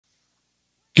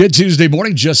Good Tuesday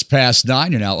morning, just past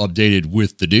 9. You're now updated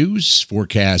with the news.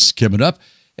 Forecast coming up.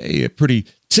 A pretty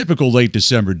typical late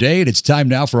December day, and it's time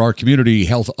now for our community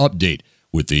health update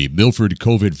with the Milford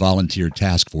COVID Volunteer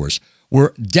Task Force.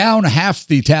 We're down half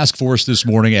the task force this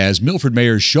morning as Milford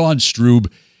Mayor Sean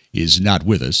Strube is not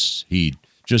with us. He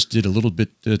just did a little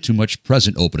bit too much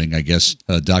present opening, I guess,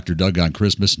 Dr. Doug, on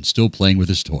Christmas, and still playing with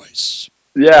his toys.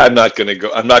 Yeah, I'm not going to go.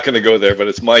 I'm not going to go there, but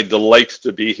it's my delight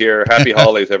to be here. Happy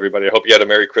holidays, everybody. I hope you had a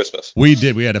Merry Christmas. We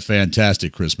did. We had a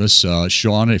fantastic Christmas.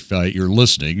 Sean, if you're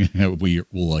listening, we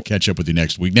will catch up with you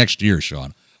next week. Next year,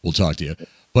 Sean, we'll talk to you.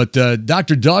 But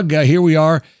Dr. Doug, here we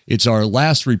are. It's our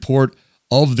last report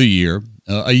of the year.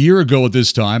 A year ago at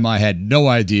this time, I had no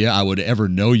idea I would ever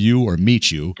know you or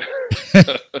meet you.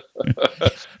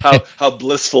 How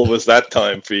blissful was that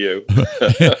time for you?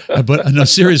 But no,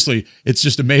 seriously, it's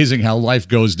just amazing how life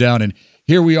goes down. And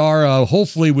here we are,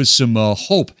 hopefully with some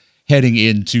hope heading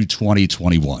into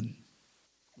 2021.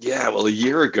 Yeah, well, a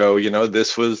year ago,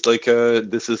 this was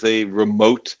this is a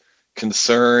remote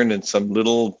concern in some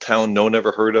little town no one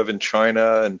ever heard of in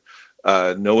China,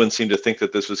 and no one seemed to think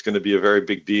that this was going to be a very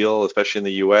big deal, especially in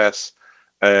the U.S.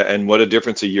 And what a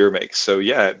difference a year makes. So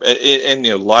yeah, and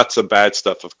lots of bad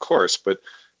stuff, of course, but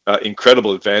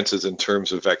incredible advances in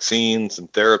terms of vaccines and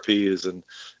therapies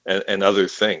and other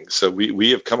things. So we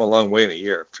have come a long way in a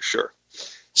year, for sure.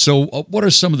 So what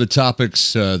are some of the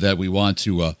topics that we want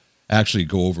to actually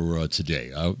go over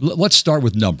today? Let's start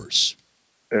with numbers.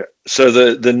 So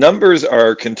the numbers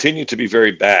continue to be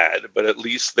very bad, but at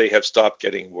least they have stopped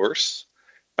getting worse.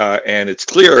 And it's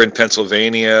clear in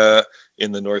Pennsylvania,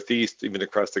 in the Northeast, even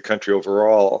across the country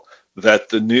overall, that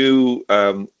the new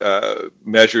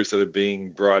measures that are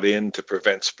being brought in to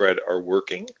prevent spread are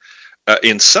working.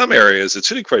 In some areas, it's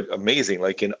really quite amazing,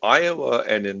 like in Iowa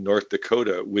and in North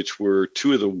Dakota, which were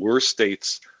two of the worst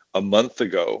states a month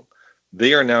ago.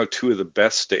 They are now two of the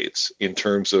best states in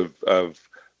terms of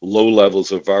low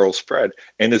levels of viral spread.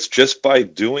 And it's just by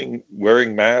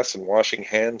wearing masks and washing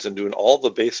hands and doing all the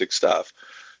basic stuff.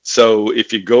 So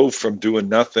if you go from doing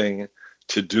nothing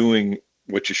to doing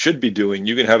what you should be doing,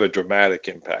 you can have a dramatic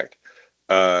impact.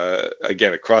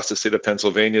 Again, across the state of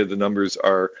Pennsylvania, the numbers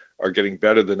are getting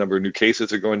better. The number of new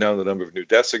cases are going down. The number of new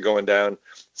deaths are going down.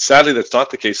 Sadly, that's not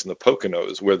the case in the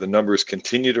Poconos, where the numbers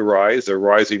continue to rise. They're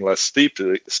rising less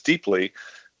steeply.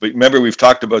 But remember, we've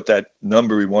talked about that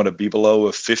number we want to be below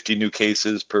of 50 new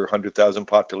cases per 100,000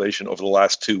 population over the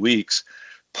last 2 weeks.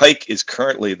 Pike is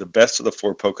currently the best of the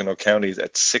four Pocono counties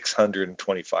at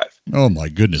 625. Oh, my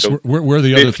goodness. So where are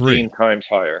the other three? 15 times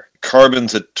higher.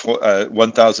 Carbon's at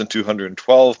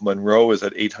 1,212. Monroe is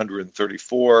at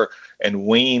 834. And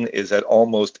Wayne is at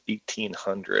almost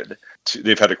 1,800.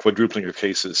 They've had a quadrupling of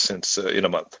cases since in a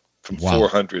month, from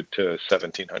 400 to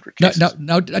 1,700 cases.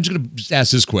 Now, I'm just going to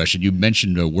ask this question. You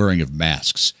mentioned wearing of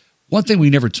masks. One thing we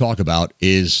never talk about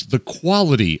is the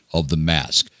quality of the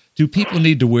mask. Do people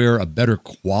need to wear a better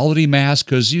quality mask?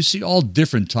 Because you see all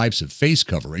different types of face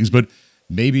coverings, but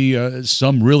maybe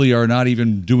some really are not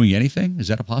even doing anything. Is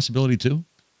that a possibility too?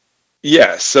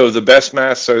 Yeah, so the best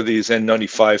masks are these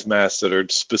N95 masks that are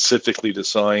specifically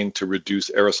designed to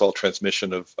reduce aerosol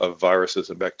transmission of viruses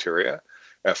and bacteria,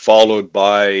 followed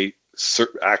by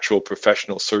actual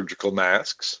professional surgical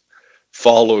masks,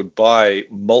 followed by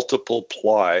multiple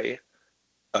ply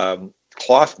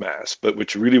cloth mask, but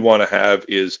what you really want to have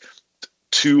is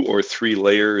 2 or 3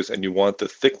 layers, and you want the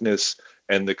thickness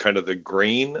and the kind of the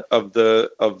grain of the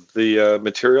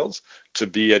materials to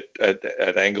be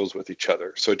at angles with each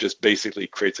other. So it just basically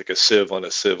creates like a sieve on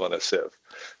a sieve on a sieve.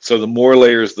 So the more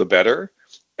layers, the better,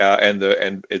 and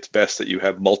it's best that you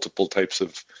have multiple types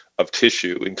of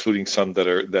tissue, including some that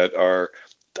are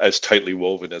as tightly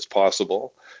woven as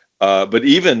possible. But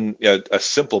even a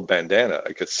simple bandana,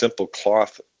 like a simple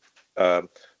cloth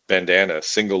bandana,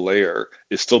 single layer,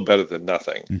 is still better than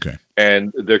nothing. Okay.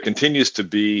 And there continues to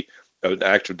be an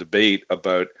active debate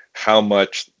about how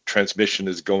much transmission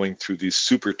is going through these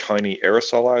super tiny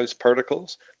aerosolized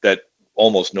particles that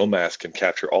almost no mask can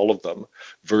capture all of them,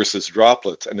 versus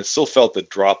droplets. And it's still felt that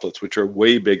droplets, which are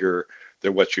way bigger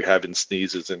than what you have in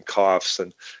sneezes and coughs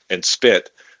and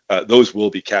spit, those will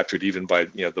be captured even by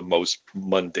the most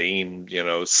mundane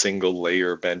single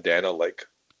layer bandana like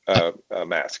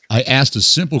mask. I asked a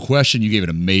simple question. You gave an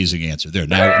amazing answer there.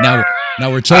 Now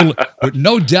we're totally,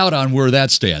 no doubt on where that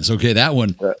stands. Okay, that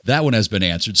one has been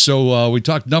answered. So we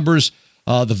talked numbers.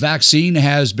 The vaccine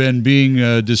has been being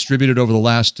distributed over the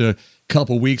last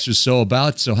couple weeks or so.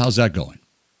 So how's that going?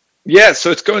 Yeah,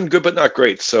 so it's going good, but not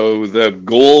great. So the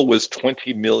goal was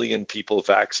 20 million people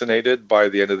vaccinated by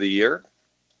the end of the year.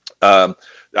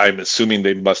 I'm assuming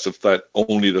they must have thought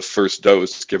only the first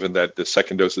dose, given that the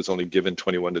second dose is only given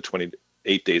 21 to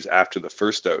 28 days after the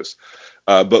first dose.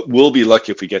 But we'll be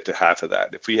lucky if we get to half of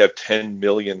that. If we have 10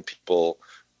 million people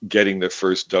getting their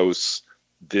first dose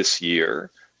this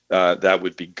year, that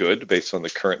would be good based on the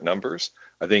current numbers.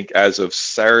 I think as of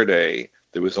Saturday,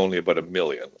 there was only about 1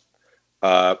 million.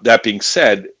 That being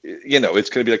said, it's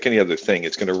going to be like any other thing.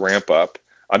 It's going to ramp up.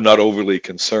 I'm not overly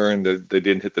concerned that they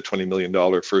didn't hit the $20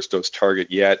 million first dose target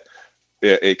yet.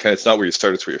 It's not where you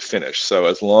start, it's where you finish. So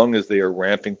as long as they are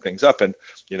ramping things up, and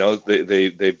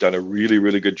they've done a really,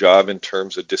 really good job in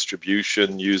terms of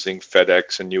distribution using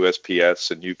FedEx and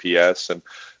USPS and UPS, and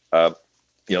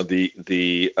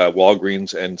the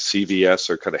Walgreens and CVS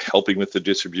are kind of helping with the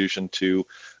distribution to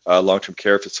long-term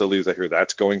care facilities. I hear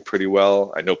that's going pretty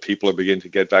well. I know people are beginning to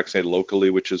get vaccinated locally,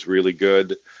 which is really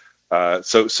good.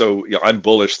 So I'm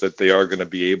bullish that they are going to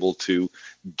be able to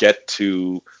get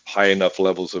to high enough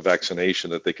levels of vaccination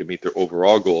that they can meet their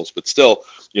overall goals. But still,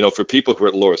 for people who are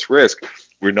at lowest risk,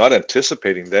 we're not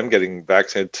anticipating them getting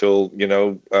vaccinated till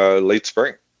late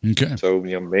spring. Okay. So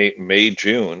May,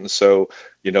 June. So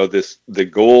the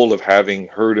goal of having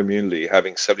herd immunity,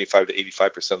 having 75 to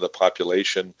 85% of the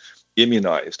population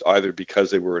immunized, either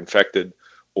because they were infected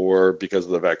or because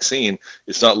of the vaccine,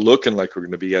 it's not looking like we're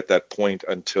going to be at that point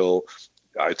until,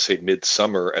 I'd say,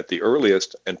 midsummer at the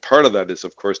earliest. And part of that is,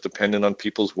 of course, dependent on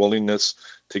people's willingness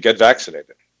to get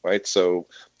vaccinated, right? So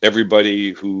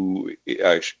everybody who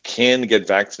can get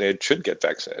vaccinated should get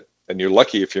vaccinated. And you're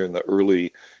lucky if you're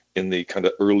in the kind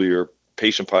of earlier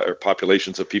patient or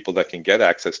populations of people that can get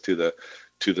access to the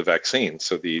vaccine.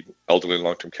 So the elderly and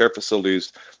long-term care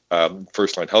facilities,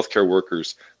 first-line healthcare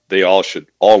workers,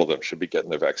 all of them should be getting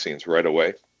their vaccines right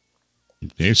away.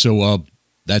 Okay, so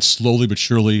that's slowly but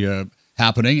surely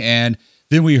happening. And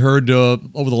then we heard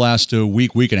over the last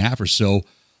week and a half or so,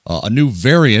 a new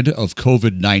variant of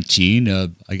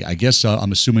COVID-19. I guess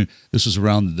I'm assuming this was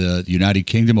around the United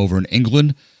Kingdom, over in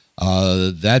England.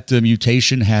 That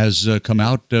mutation has come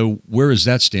out. Where is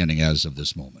that standing as of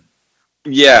this moment?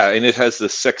 Yeah, and it has the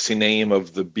sexy name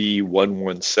of the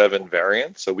B117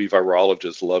 variant. So we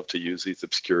virologists love to use these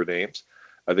obscure names.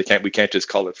 We can't just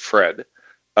call it Fred.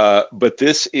 But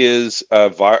this is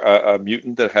a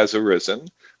mutant that has arisen.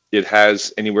 It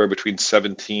has anywhere between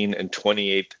 17 and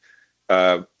 28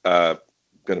 kind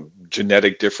of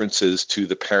genetic differences to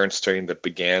the parent strain that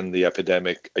began the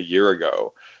epidemic a year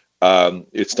ago.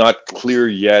 It's not clear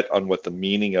yet on what the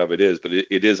meaning of it is, but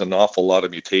it is an awful lot of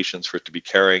mutations for it to be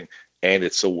carrying, and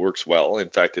it still works well. In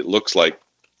fact, it looks like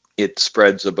it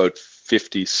spreads about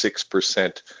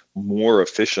 56% more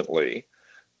efficiently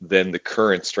than the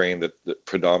current strain that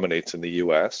predominates in the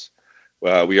US.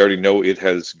 We already know it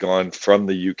has gone from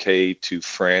the UK to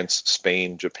France,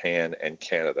 Spain, Japan, and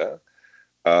Canada.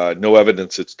 No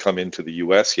evidence it's come into the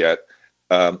US yet,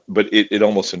 but it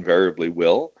almost invariably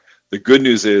will. The good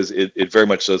news is it very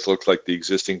much does look like the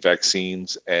existing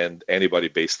vaccines and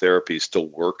antibody-based therapies still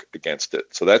work against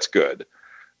it. So that's good.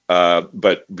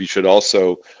 But we should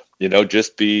also,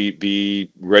 just be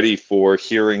ready for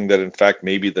hearing that, in fact,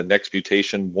 maybe the next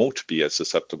mutation won't be as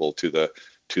susceptible to the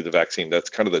vaccine. That's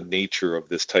kind of the nature of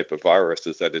this type of virus,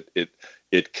 is that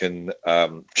it can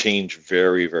change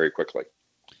very, very quickly.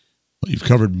 Well, you've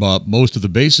covered most of the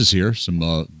bases here, some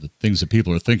the things that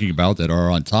people are thinking about that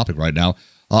are on topic right now.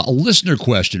 A listener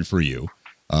question for you.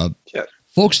 Yeah.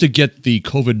 Folks that get the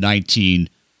COVID-19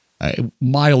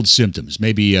 mild symptoms,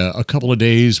 maybe a couple of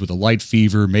days with a light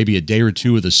fever, maybe a day or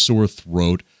two with a sore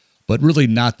throat, but really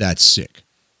not that sick.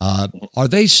 Are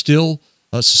they still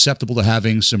susceptible to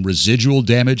having some residual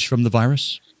damage from the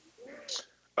virus?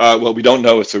 Well, we don't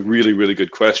know. It's a really, really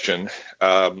good question.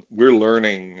 We're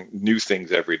learning new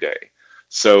things every day.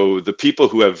 So the people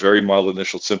who have very mild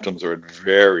initial symptoms are at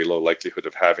very low likelihood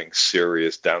of having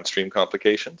serious downstream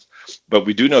complications. But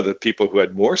we do know that people who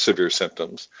had more severe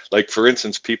symptoms, like for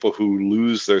instance, people who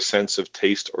lose their sense of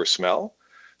taste or smell,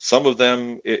 some of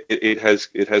them it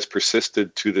has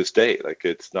persisted to this day, like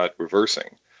it's not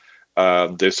reversing.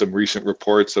 There's some recent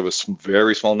reports of a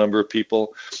very small number of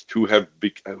people who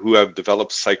have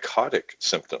developed psychotic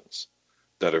symptoms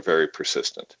that are very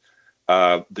persistent.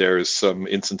 There's some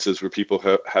instances where people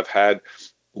have had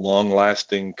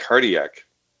long-lasting cardiac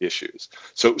issues.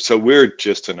 So we're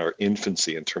just in our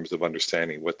infancy in terms of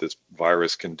understanding what this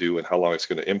virus can do and how long it's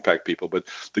going to impact people. But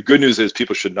the good news is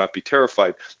people should not be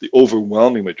terrified. The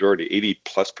overwhelming majority,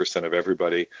 80+% of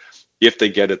everybody, if they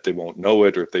get it, they won't know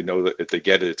it, or if they know that if they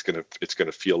get it, it's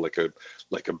gonna feel like a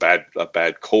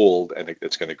bad cold, and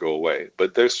it's gonna go away.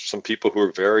 But there's some people who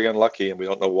are very unlucky, and we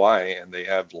don't know why, and they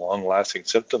have long-lasting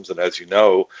symptoms. And as you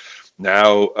know,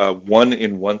 Now, 1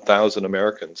 in 1,000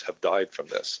 Americans have died from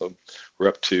this. So we're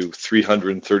up to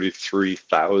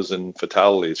 333,000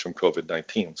 fatalities from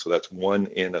COVID-19. So that's 1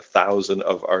 in 1,000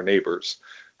 of our neighbors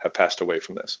have passed away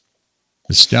from this.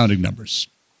 Astounding numbers.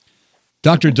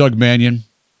 Dr. Doug Manion,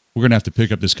 we're going to have to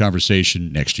pick up this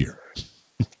conversation next year.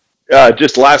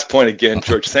 Just last point again,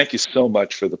 George, thank you so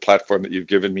much for the platform that you've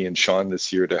given me and Sean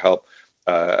this year to help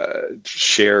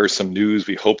share some news.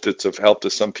 We hope that's of help to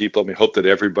some people, and we hope that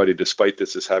everybody, despite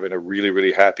this, is having a really,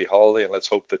 really happy holiday. And let's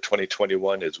hope that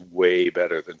 2021 is way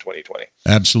better than 2020.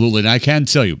 Absolutely. And I can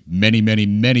tell you,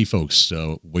 many folks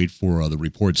wait for the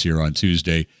reports here on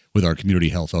Tuesday with our community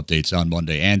health updates on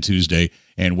Monday and Tuesday,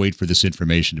 and wait for this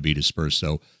information to be dispersed.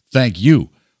 So thank you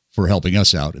for helping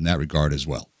us out in that regard as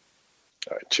well.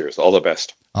 All right, cheers. All the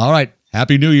best. All right.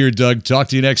 Happy New Year, Doug. Talk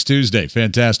to you next Tuesday.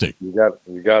 Fantastic. You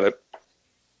got it.